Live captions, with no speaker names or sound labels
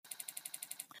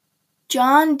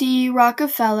John D.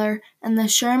 Rockefeller and the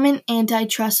Sherman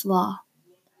Antitrust Law.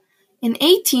 In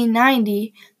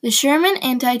 1890, the Sherman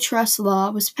Antitrust Law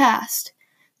was passed.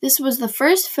 This was the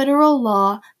first federal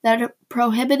law that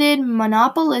prohibited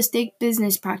monopolistic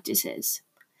business practices.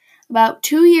 About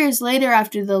 2 years later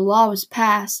after the law was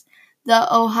passed,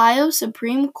 the Ohio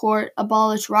Supreme Court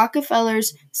abolished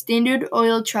Rockefeller's Standard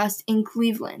Oil Trust in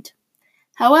Cleveland.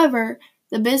 However,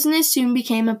 the business soon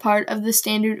became a part of the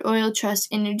Standard Oil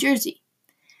Trust in New Jersey.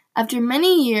 After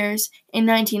many years, in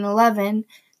 1911,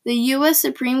 the U.S.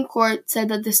 Supreme Court said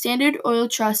that the Standard Oil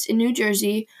Trust in New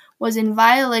Jersey was in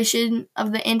violation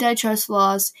of the antitrust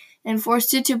laws and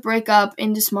forced it to break up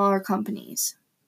into smaller companies.